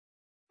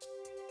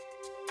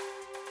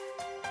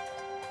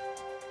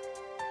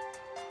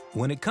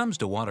When it comes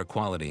to water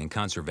quality and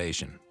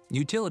conservation,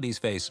 utilities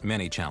face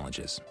many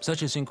challenges,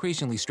 such as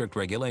increasingly strict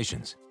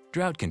regulations,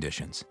 drought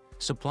conditions,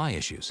 supply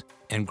issues,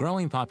 and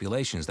growing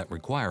populations that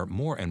require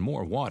more and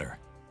more water.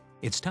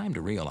 It's time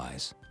to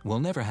realize we'll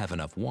never have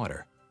enough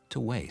water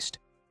to waste.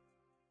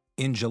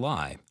 In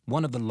July,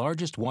 one of the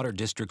largest water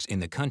districts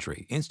in the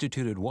country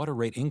instituted water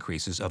rate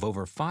increases of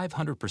over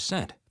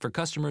 500% for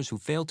customers who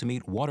failed to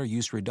meet water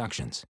use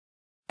reductions.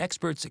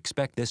 Experts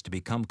expect this to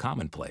become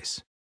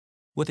commonplace.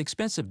 With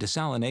expensive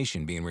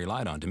desalination being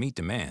relied on to meet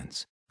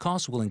demands,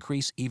 costs will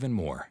increase even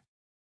more.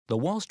 The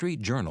Wall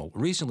Street Journal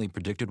recently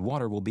predicted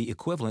water will be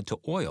equivalent to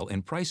oil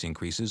in price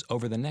increases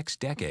over the next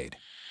decade.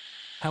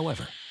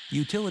 However,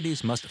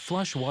 utilities must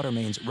flush water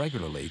mains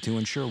regularly to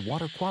ensure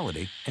water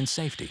quality and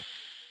safety.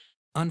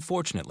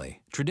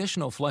 Unfortunately,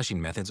 traditional flushing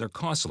methods are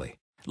costly,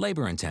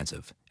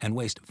 labor-intensive, and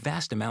waste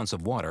vast amounts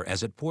of water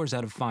as it pours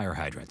out of fire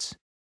hydrants.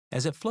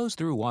 As it flows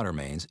through water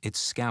mains, it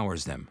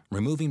scours them,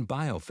 removing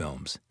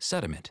biofilms,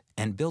 sediment,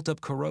 and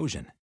built-up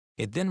corrosion.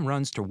 It then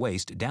runs to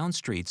waste down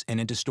streets and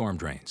into storm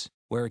drains,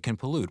 where it can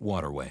pollute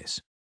waterways.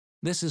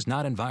 This is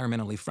not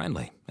environmentally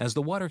friendly, as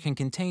the water can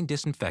contain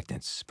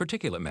disinfectants,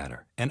 particulate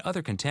matter, and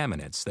other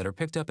contaminants that are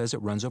picked up as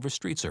it runs over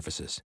street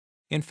surfaces.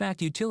 In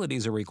fact,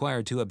 utilities are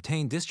required to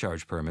obtain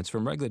discharge permits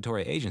from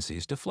regulatory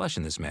agencies to flush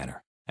in this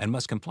manner, and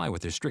must comply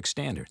with their strict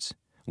standards,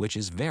 which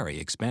is very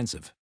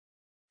expensive.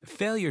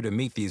 Failure to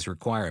meet these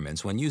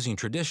requirements when using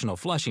traditional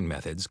flushing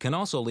methods can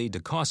also lead to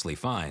costly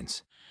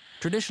fines.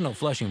 Traditional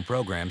flushing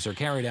programs are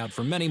carried out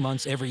for many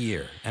months every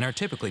year and are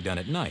typically done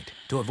at night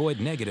to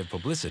avoid negative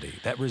publicity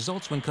that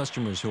results when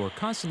customers who are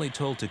constantly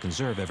told to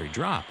conserve every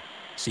drop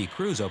see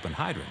crews open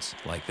hydrants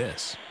like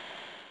this.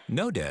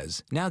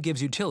 NoDes now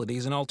gives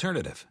utilities an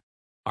alternative.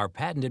 Our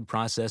patented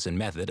process and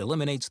method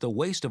eliminates the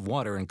waste of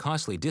water and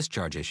costly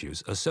discharge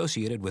issues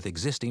associated with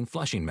existing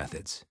flushing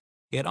methods.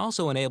 It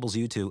also enables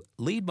you to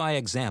lead by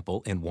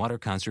example in water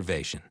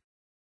conservation.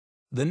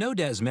 The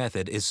NoDes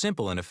method is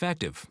simple and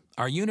effective.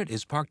 Our unit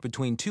is parked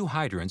between two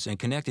hydrants and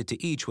connected to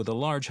each with a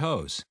large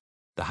hose.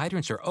 The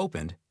hydrants are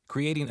opened,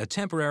 creating a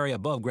temporary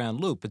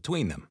above-ground loop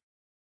between them.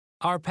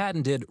 Our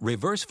patented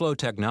reverse flow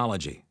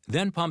technology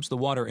then pumps the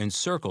water in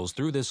circles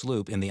through this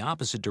loop in the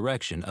opposite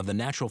direction of the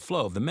natural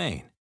flow of the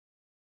main.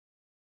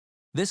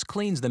 This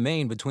cleans the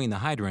main between the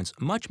hydrants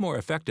much more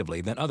effectively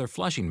than other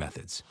flushing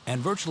methods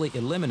and virtually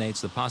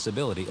eliminates the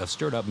possibility of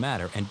stirred-up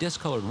matter and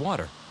discolored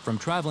water from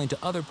traveling to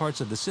other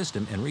parts of the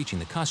system and reaching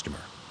the customer.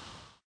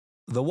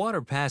 The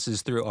water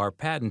passes through our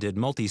patented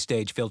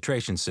multi-stage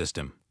filtration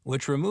system,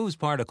 which removes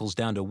particles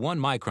down to 1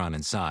 micron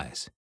in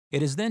size.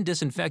 It is then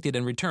disinfected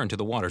and returned to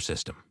the water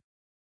system.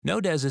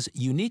 NoDes's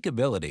unique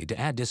ability to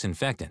add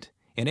disinfectant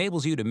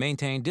enables you to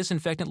maintain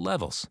disinfectant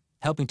levels,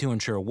 helping to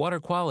ensure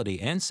water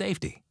quality and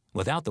safety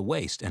without the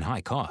waste and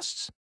high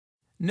costs.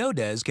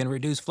 NoDes can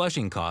reduce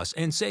flushing costs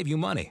and save you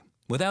money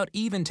without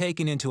even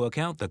taking into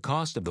account the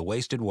cost of the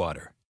wasted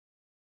water.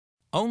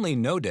 Only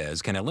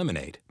NoDes can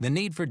eliminate the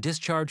need for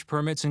discharge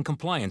permits and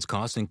compliance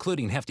costs,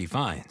 including hefty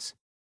fines.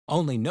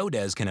 Only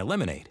NoDes can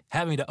eliminate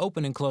having to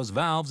open and close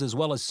valves as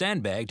well as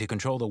sandbag to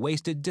control the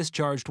wasted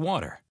discharged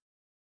water.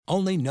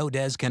 Only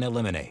NoDes can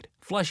eliminate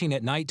flushing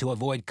at night to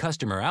avoid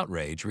customer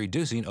outrage,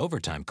 reducing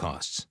overtime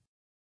costs.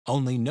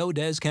 Only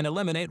NoDes can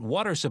eliminate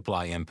water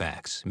supply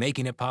impacts,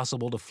 making it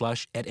possible to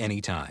flush at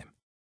any time.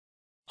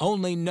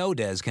 Only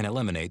NoDes can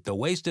eliminate the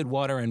wasted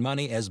water and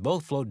money as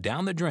both flow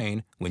down the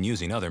drain when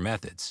using other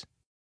methods.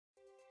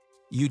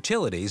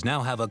 Utilities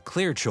now have a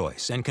clear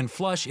choice and can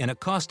flush in a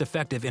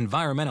cost-effective,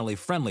 environmentally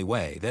friendly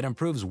way that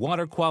improves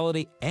water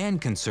quality and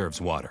conserves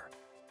water.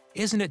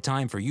 Isn't it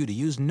time for you to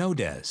use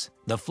NoDes,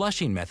 the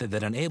flushing method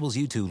that enables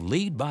you to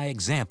lead by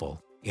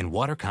example in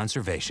water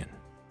conservation?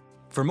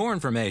 For more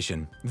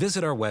information,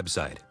 visit our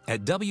website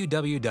at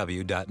www.nodes.com.